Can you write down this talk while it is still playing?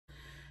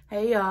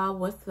Hey y'all,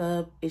 what's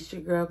up? It's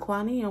your girl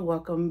Quonnie and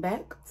welcome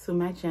back to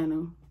my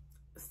channel.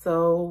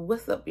 So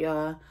what's up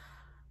y'all?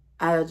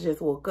 I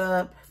just woke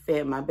up,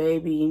 fed my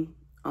baby,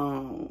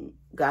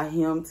 got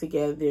him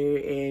together,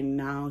 and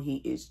now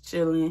he is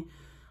chilling.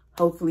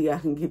 Hopefully I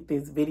can get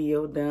this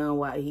video done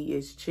while he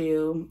is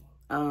chill.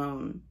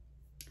 I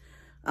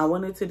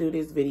wanted to do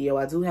this video.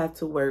 I do have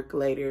to work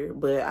later,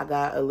 but I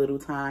got a little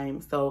time.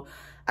 So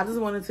I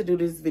just wanted to do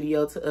this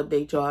video to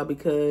update y'all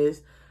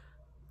because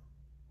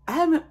I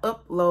haven't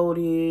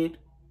uploaded.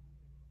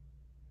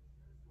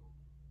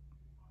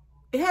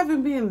 It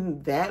haven't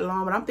been that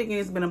long, but I'm thinking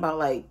it's been about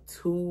like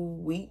 2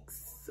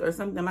 weeks or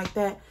something like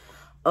that.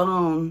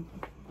 A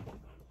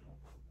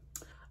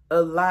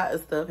lot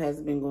of stuff has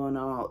been going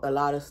on. A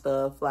lot of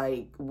stuff,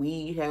 like,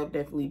 we have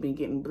definitely been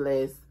getting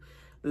blessed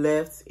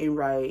left and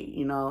right,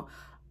 you know.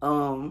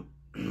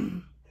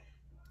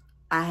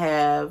 I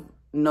have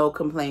no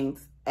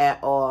complaints at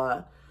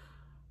all.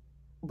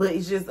 But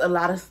it's just a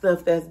lot of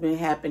stuff that's been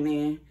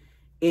happening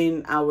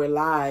in our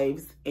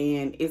lives,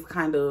 and it's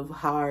kind of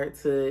hard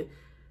to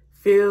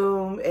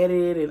film,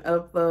 edit, and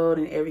upload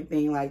and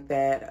everything like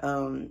that.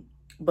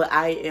 But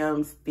I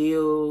am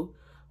still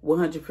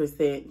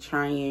 100%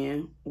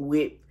 trying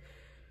with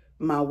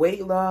my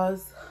weight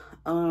loss.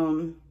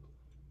 I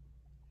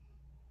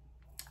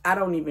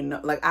don't even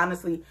know. Like,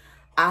 honestly,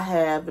 I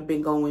have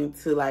been going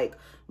to like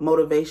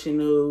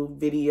motivational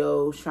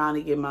videos, trying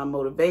to get my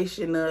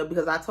motivation up,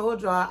 because I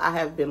told y'all I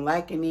have been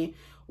lacking it.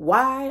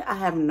 Why? I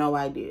have no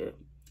idea.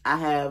 I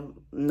have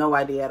no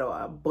idea at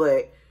all.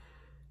 But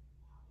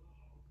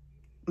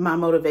my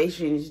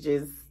motivation is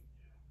just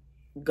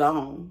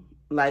gone.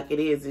 Like,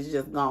 it's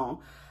just gone.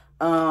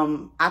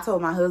 I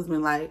told my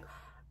husband, like,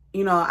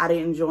 you know, I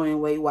didn't join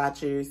Weight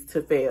Watchers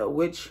to fail,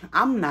 which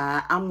I'm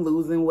not. I'm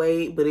losing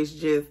weight, but it's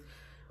just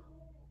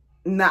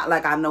not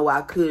like I know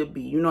I could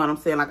be. You know what I'm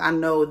saying? Like, I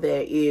know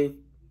that if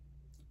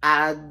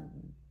I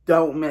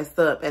don't mess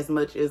up as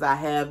much as I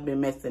have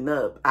been messing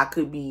up, I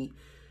could be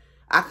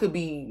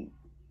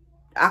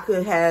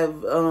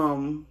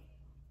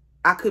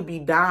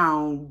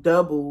down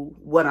double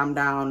what I'm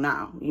down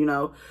now, you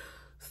know?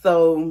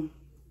 So,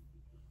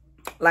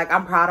 like,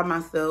 I'm proud of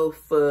myself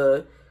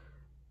for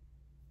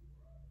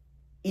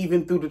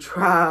even through the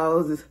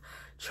trials,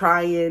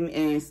 trying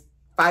and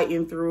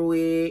fighting through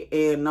it,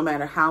 and no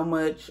matter how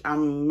much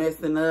I'm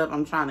messing up,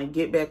 I'm trying to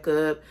get back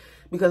up,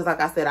 because like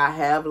I said, I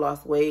have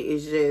lost weight.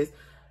 It's just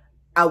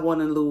I want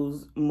to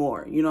lose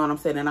more, you know what I'm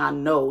saying? And I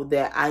know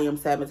that I am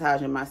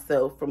sabotaging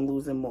myself from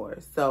losing more.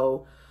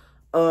 So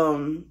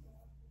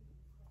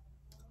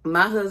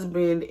my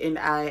husband and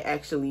I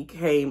actually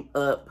came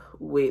up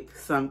with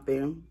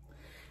something,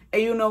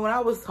 and you know, when I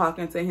was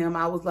talking to him,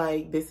 I was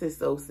like, this is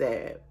so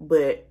sad,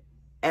 but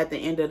at the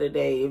end of the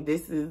day,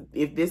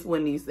 if this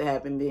one needs to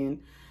happen,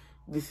 then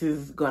this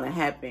is gonna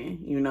happen,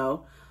 you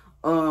know.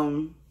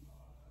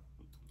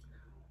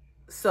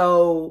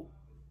 So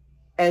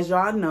as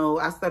y'all know,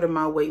 I started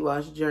my weight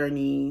loss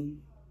journey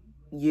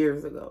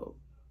years ago.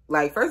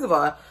 Like, first of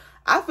all,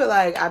 I feel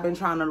like I've been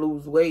trying to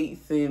lose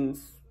weight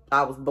since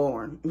I was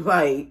born.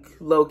 Like,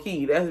 low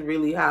key, that's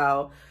really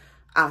how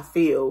I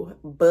feel.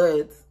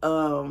 But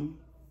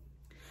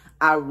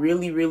I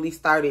really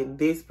started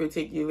this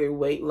particular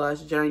weight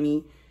loss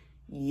journey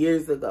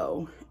years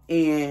ago.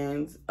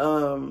 And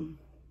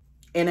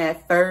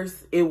at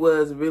first it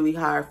was really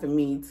hard for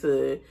me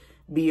to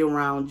be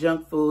around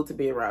junk food, to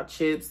be around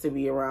chips, to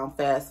be around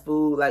fast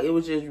food. Like, it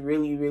was just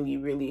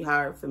really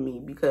hard for me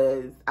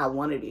because I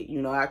wanted it,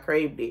 you know, I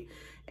craved it.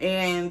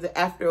 And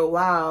after a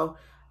while,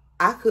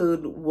 I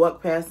could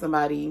walk past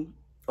somebody,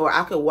 or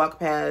I could walk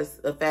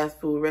past a fast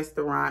food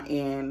restaurant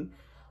and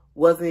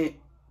wasn't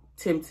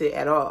tempted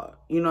at all.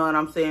 You know what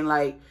I'm saying?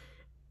 Like,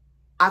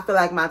 I feel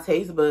like my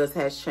taste buds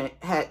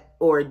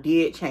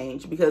did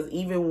change, because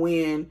even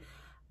when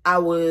I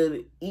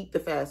would eat the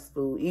fast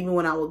food, even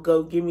when I would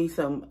go give me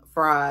some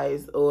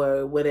fries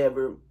or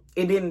whatever,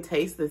 it didn't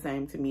taste the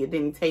same to me. It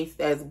didn't taste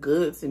as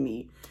good to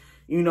me.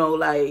 You know,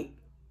 like,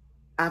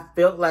 I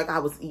felt like I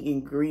was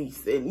eating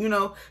grease, and, you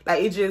know,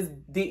 like, it just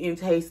didn't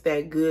taste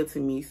that good to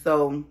me.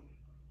 So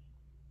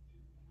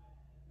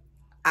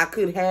I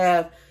could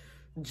have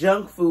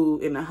junk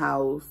food in the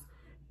house,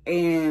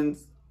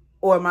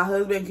 or my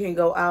husband can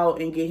go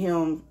out and get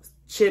him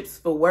chips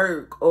for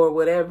work or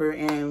whatever,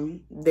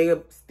 and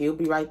they'll still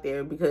be right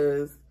there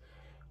because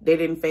they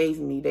didn't faze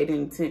me. They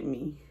didn't tempt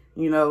me.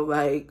 You know,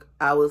 like,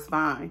 I was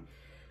fine.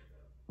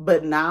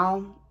 But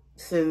now,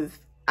 since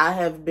I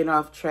have been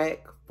off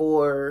track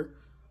for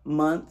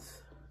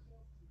months,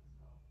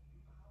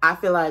 I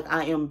feel like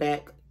I am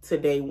back to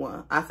day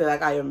one. I feel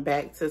like I am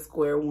back to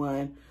square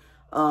one.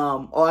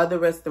 All the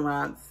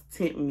restaurants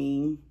tempt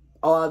me.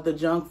 All the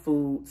junk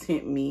food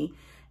tempt me.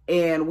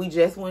 And we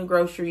just went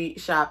grocery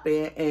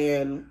shopping,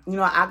 and, you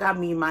know, I got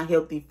me my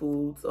healthy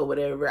foods or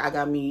whatever. I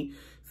got me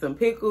some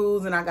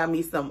pickles, and I got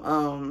me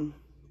some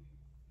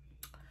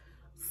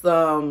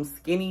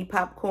skinny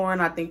popcorn.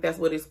 I think that's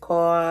what it's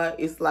called.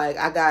 It's like,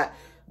 I got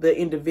the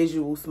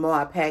individual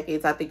small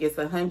packets. I think it's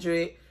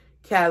 100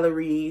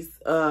 calories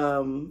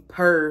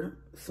per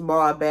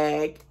small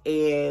bag,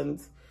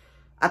 and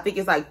I think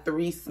it's like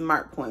 3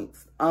 smart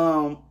points.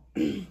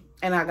 And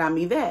I got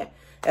me that.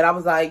 And I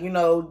was like, you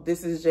know,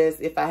 this is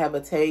just if I have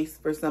a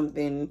taste for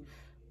something,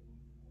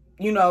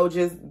 you know,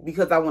 just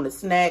because I want to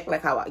snack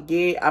like how I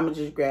get, I'm gonna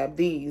just grab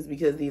these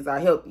because these are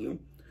healthy.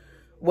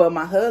 Well,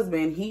 my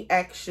husband, he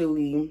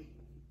actually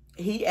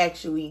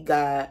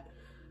got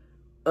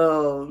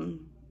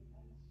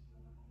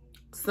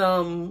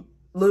some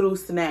little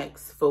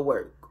snacks for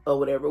work or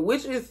whatever,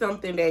 which is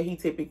something that he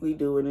typically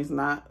do, and it's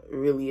not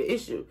really an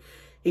issue.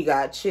 He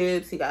got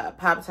chips, he got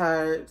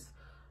Pop-Tarts,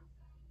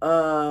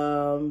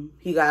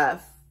 he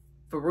got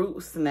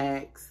fruit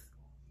snacks,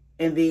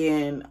 and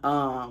then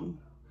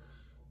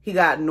he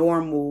got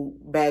normal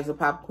bags of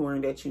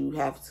popcorn that you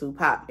have to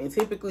pop. And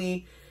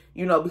typically,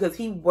 you know, because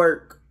he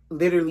work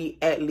literally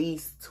at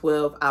least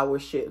 12-hour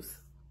shifts.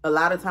 A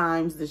lot of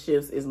times the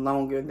shifts is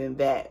longer than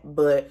that,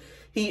 but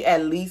he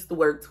at least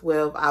work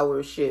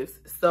 12-hour shifts.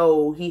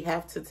 So he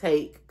have to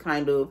take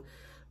kind of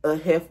a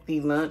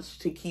hefty lunch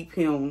to keep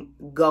him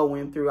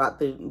going throughout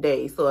the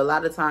day. So a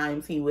lot of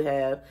times he would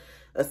have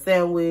a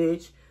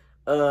sandwich,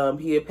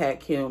 he'd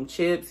pack him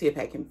chips, he'd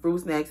pack him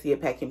fruit snacks,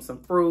 he'd pack him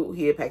some fruit,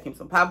 he'd pack him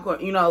some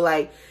popcorn. You know,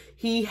 like,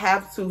 he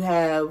have to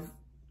have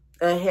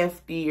a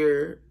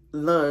heftier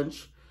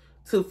lunch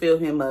to fill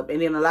him up.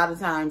 And then a lot of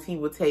times he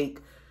would take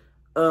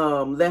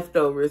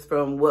leftovers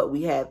from what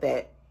we had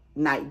that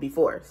night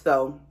before.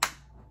 So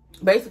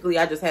basically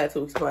I just had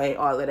to explain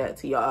all of that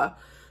to y'all.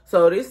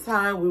 So this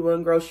time we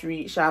went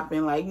grocery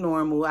shopping like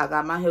normal. I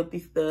got my healthy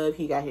stuff,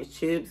 he got his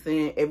chips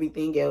and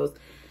everything else.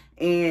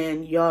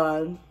 And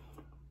y'all,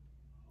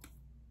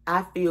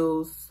 I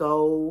feel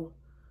so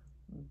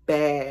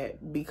bad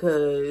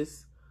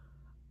because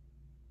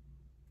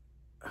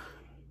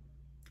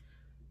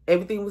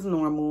everything was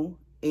normal,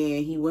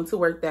 and he went to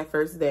work that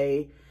first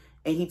day,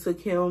 and he took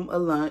him a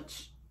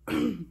lunch,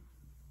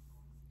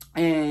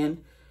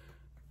 and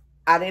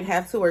I didn't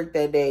have to work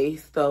that day,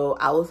 so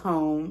I was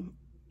home.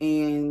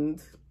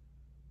 And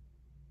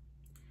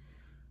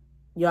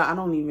y'all, I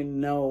don't even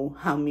know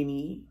how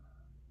many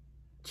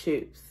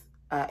chips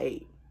I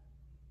ate.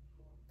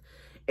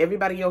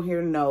 Everybody on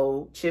here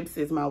know chips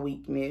is my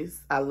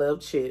weakness. I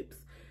love chips.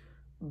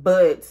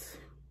 But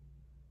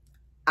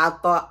I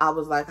thought I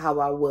was like how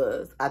I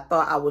was. I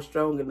thought I was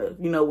strong enough.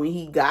 You know, when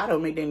he got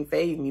them, it didn't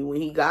faze me.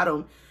 When he got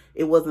them,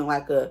 it wasn't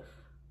like a,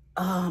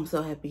 oh, I'm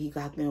so happy he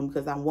got them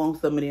because I want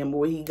some of them. But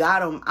when he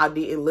got them, I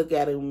didn't look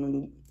at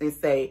him and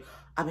say,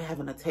 I've been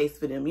having a taste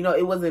for them. You know,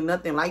 it wasn't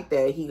nothing like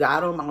that. He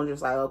got them. I was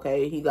just like,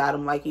 okay, he got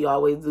them like he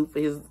always do for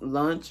his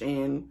lunch,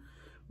 and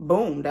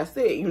boom, that's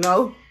it, you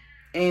know?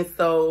 And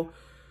so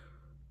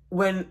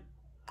when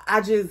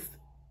I just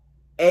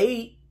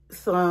ate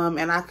some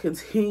and I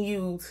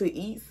continued to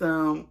eat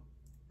some,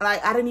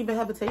 like, I didn't even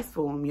have a taste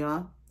for them,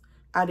 y'all.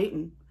 I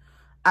didn't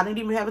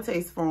even have a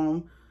taste for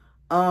them.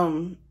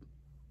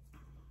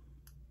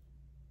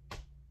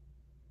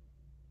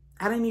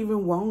 I didn't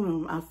even want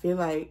them. I feel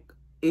like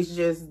it's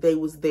just they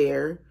was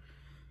there,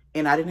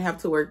 and I didn't have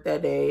to work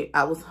that day.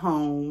 I was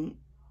home,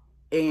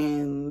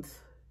 and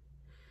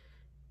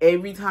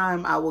every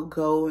time I would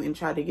go and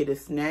try to get a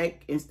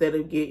snack, instead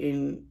of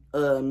getting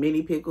a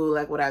mini pickle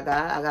like what I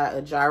got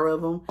a jar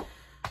of them.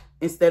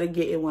 Instead of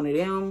getting one of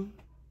them,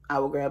 I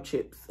would grab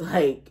chips,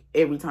 like,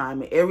 every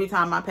time. And every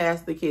time I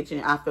passed the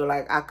kitchen, I feel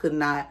like I could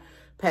not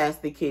pass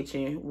the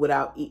kitchen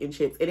without eating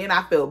chips. And then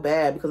I felt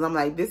bad because I'm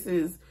like, this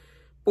is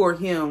for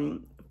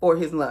him, for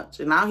his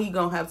lunch. And now he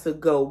gonna have to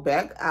go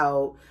back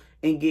out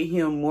and get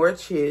him more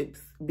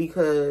chips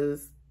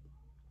because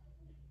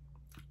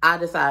I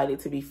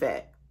decided to be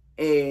fat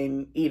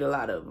and eat a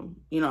lot of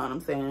them. You know what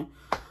I'm saying?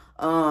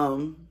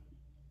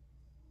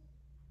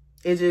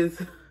 It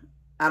just,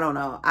 I don't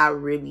know. I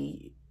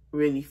really,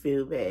 really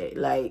feel bad.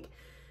 Like,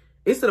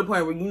 it's to the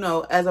point where, you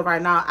know, as of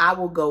right now, I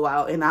will go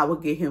out and I will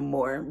get him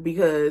more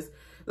because,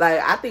 like,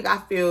 I think I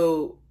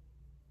feel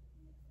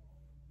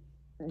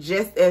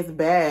just as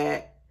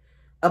bad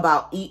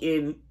about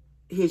eating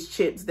his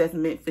chips that's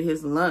meant for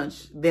his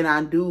lunch than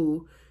I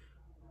do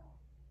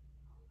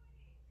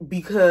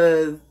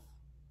because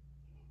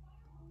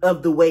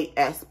of the weight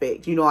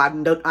aspect. You know, I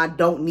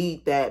don't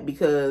need that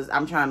because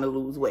I'm trying to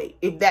lose weight,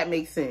 if that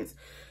makes sense.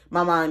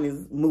 My mind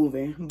is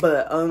moving,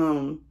 but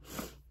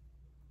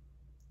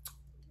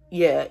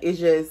yeah,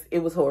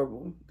 it was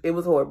horrible. It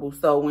was horrible.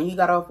 So when he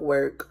got off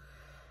work,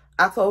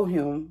 I told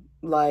him,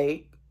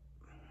 like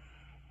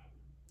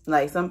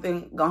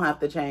something gonna have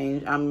to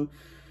change. I'm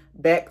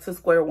back to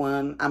square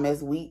one. I'm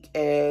as weak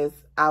as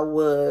I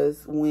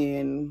was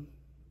when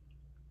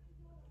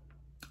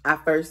I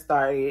first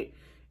started.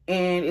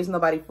 And it's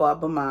nobody's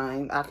fault but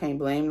mine. I can't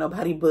blame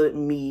nobody but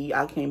me.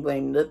 I can't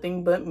blame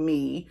nothing but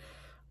me.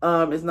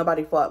 It's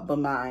nobody's fault but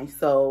mine.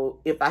 So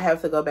if I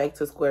have to go back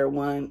to square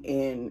one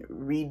and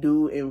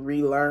redo and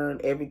relearn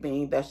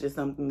everything, that's just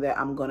something that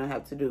I'm going to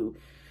have to do.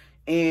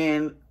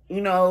 And,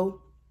 you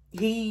know,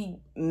 he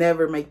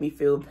never make me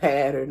feel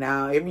bad or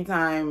now. Every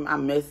time I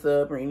mess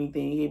up or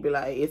anything, he'd be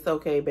like, it's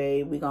okay,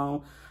 babe. We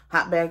gonna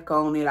hop back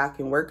on it. I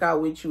can work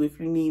out with you if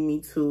you need me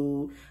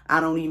to. I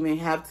don't even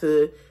have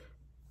to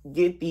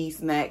get these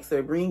snacks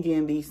or bring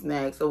in these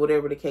snacks or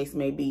whatever the case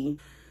may be.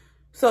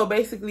 So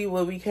basically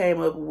what we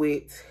came up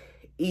with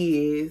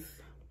is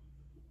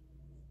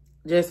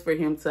just for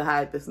him to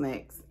hide the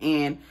snacks.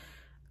 And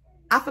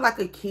I feel like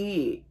a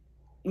kid,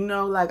 you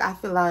know, like I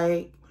feel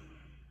like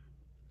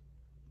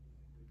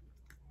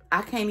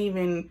I can't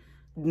even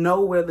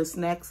know where the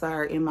snacks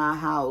are in my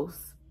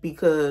house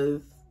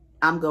because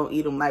I'm gonna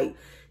eat them. Like,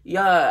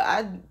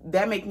 yeah,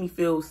 that make me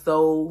feel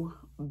so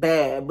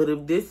bad. But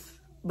if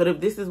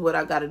this is what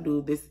I gotta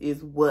do, this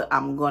is what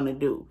I'm gonna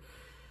do.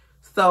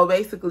 So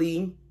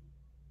basically,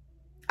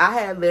 I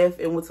had left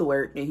and went to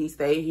work, and he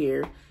stayed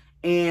here.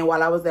 And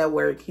while I was at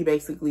work, he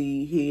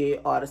basically hid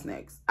all the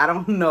snacks. I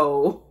don't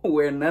know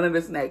where none of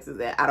the snacks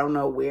is at. I don't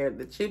know where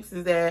the chips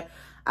is at.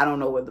 I don't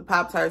know where the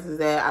Pop-Tarts is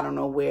at. I don't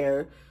know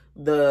where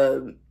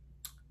the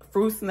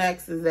fruit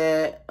snacks is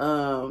at.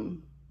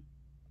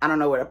 I don't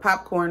know where the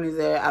popcorn is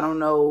at. I don't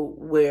know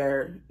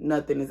where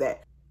nothing is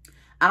at.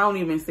 I don't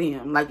even see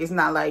him. Like, it's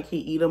not like he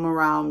eat them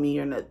around me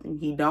or nothing.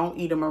 He don't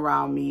eat them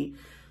around me.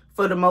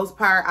 For the most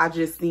part, I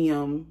just see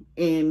him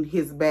in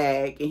his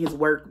bag, in his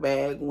work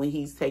bag when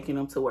he's taking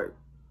them to work.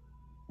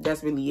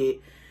 That's really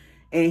it.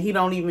 And he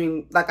don't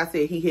even, like I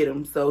said, he hid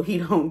them. So he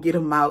don't get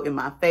them out in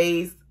my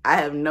face. I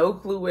have no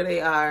clue where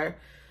they are.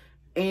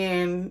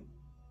 And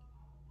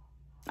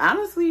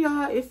honestly,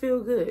 y'all, it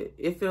feel good.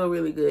 It feel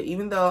really good.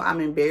 Even though I'm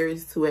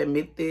embarrassed to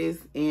admit this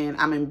and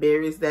I'm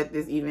embarrassed that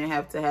this even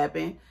have to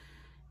happen,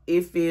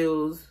 it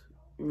feels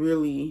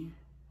really,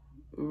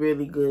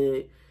 really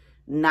good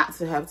not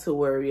to have to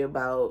worry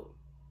about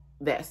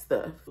that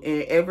stuff.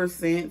 And ever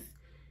since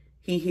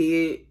he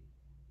hid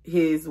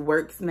his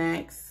work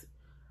snacks,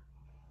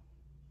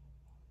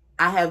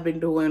 I have been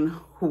doing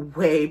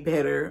way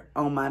better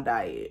on my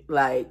diet.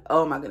 Like,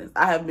 oh my goodness,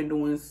 I have been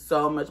doing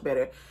so much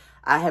better.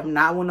 I have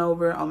not went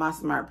over on my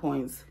smart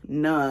points,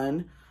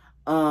 none.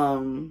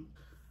 I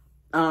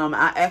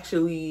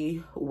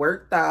actually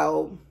worked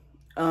out.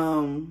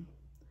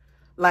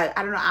 Like,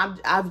 I don't know,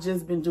 I've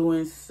just been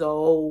doing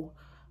so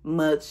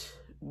much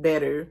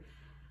better.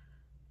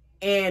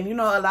 And, you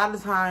know, a lot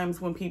of times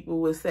when people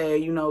would say,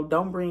 you know,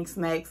 don't bring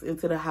snacks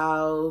into the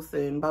house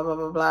and blah, blah,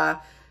 blah,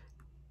 blah,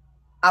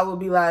 I would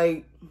be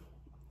like,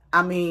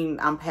 I mean,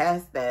 I'm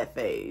past that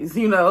phase,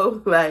 you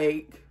know,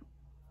 like,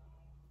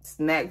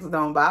 snacks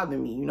don't bother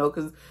me, you know,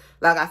 because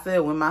like I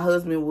said, when my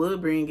husband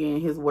would bring in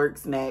his work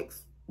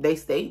snacks, they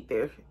stayed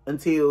there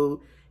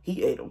until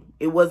he ate them.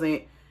 It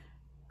wasn't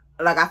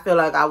like, I feel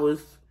like I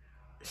was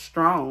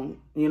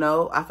strong, you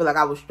know, I feel like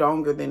I was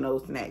stronger than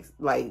those snacks.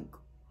 Like,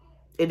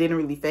 it didn't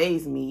really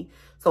faze me,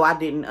 so I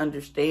didn't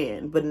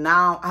understand. But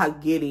now I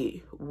get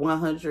it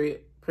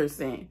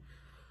 100%.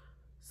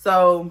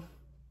 So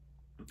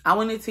I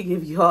wanted to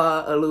give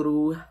y'all a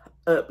little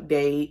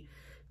update,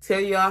 tell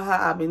y'all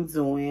how I've been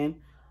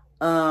doing.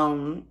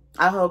 I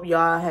hope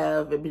y'all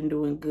have been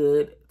doing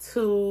good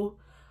too.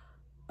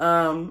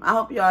 I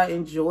hope y'all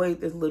enjoyed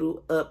this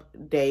little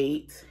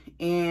update.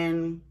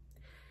 And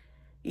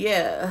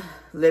yeah,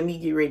 let me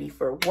get ready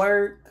for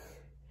work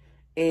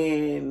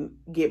and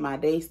get my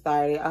day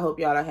started. I hope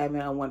y'all are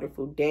having a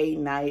wonderful day,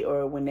 night,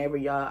 or whenever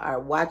y'all are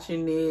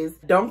watching this.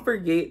 Don't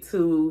forget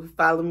to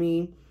follow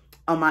me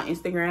on my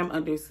Instagram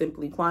under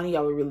Simplii Quonnie.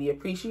 I would really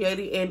appreciate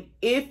it. And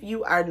if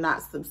you are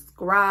not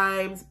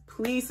subscribed,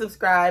 please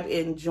subscribe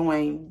and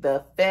join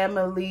the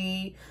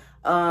family.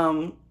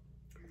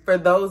 For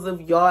those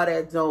of y'all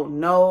that don't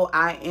know,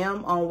 I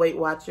am on Weight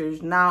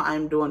Watchers now.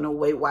 I'm doing a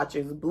Weight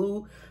Watchers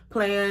Blue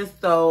plan.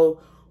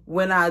 So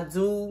when I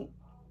do,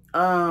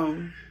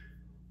 I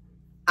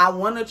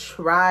want to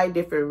try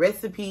different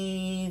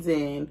recipes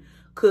and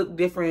cook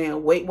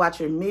different Weight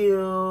Watcher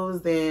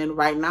meals. And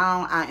right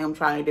now I am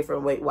trying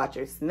different Weight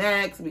Watcher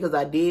snacks because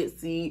I did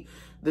see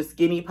the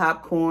skinny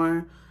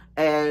popcorn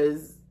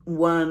as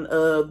one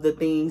of the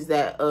things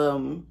that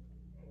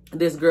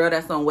this girl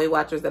that's on Weight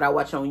Watchers that I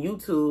watch on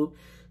YouTube,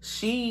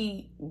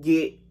 she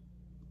get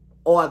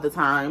all the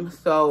time.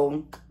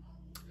 So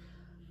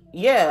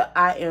yeah,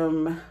 I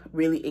am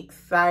really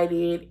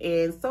excited.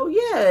 And so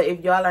yeah,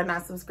 if y'all are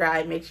not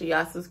subscribed, make sure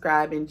y'all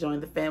subscribe and join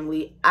the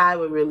family. I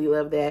would really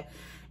love that.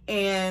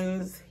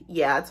 And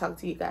yeah, I'll talk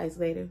to you guys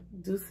later.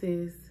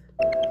 Deuces.